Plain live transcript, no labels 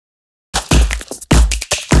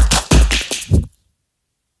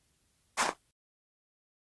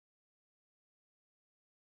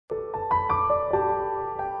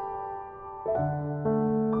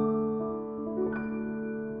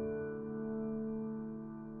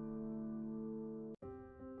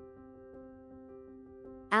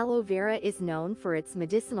Aloe vera is known for its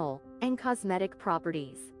medicinal and cosmetic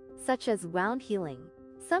properties, such as wound healing,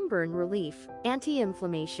 sunburn relief,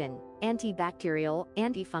 anti-inflammation, antibacterial,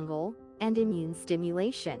 antifungal, and immune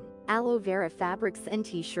stimulation. Aloe vera fabrics and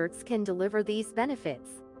t-shirts can deliver these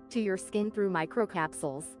benefits to your skin through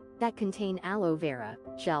microcapsules that contain aloe vera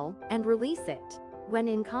gel and release it when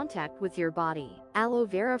in contact with your body. Aloe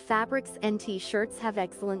vera fabrics and t-shirts have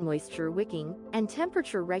excellent moisture wicking and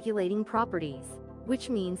temperature regulating properties, which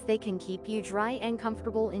means they can keep you dry and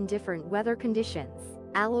comfortable in different weather conditions.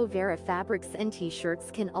 Aloe vera fabrics and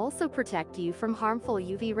t-shirts can also protect you from harmful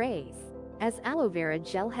UV rays, as aloe vera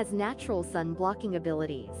gel has natural sun-blocking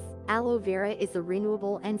abilities. Aloe vera is a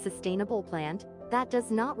renewable and sustainable plant that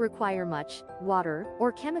does not require much water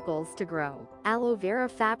or chemicals to grow. Aloe vera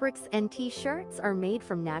fabrics and t-shirts are made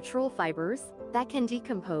from natural fibers that can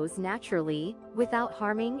decompose naturally without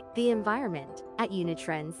harming the environment. At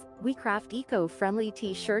Unitrends, we craft eco-friendly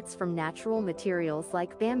t-shirts from natural materials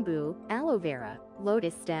like bamboo, aloe vera,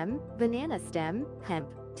 lotus stem, banana stem, hemp,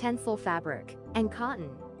 tencel fabric, and cotton.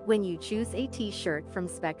 When you choose a t-shirt from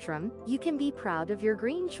Spectrum, you can be proud of your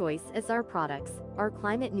green choice, as our products are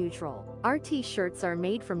climate neutral. Our t-shirts are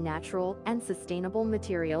made from natural and sustainable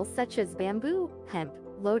materials such as bamboo, hemp,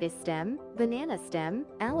 lotus stem, banana stem,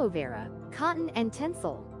 aloe vera, cotton, and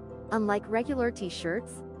tencel. Unlike regular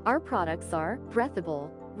t-shirts, our products are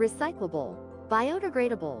breathable, recyclable,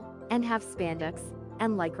 biodegradable, and have spandex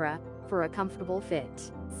and lycra for a comfortable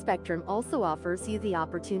fit. Spectrum also offers you the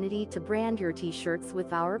opportunity to brand your t-shirts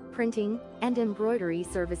with our printing and embroidery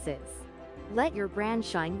services. Let your brand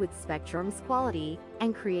shine with Spectrum's quality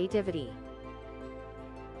and creativity.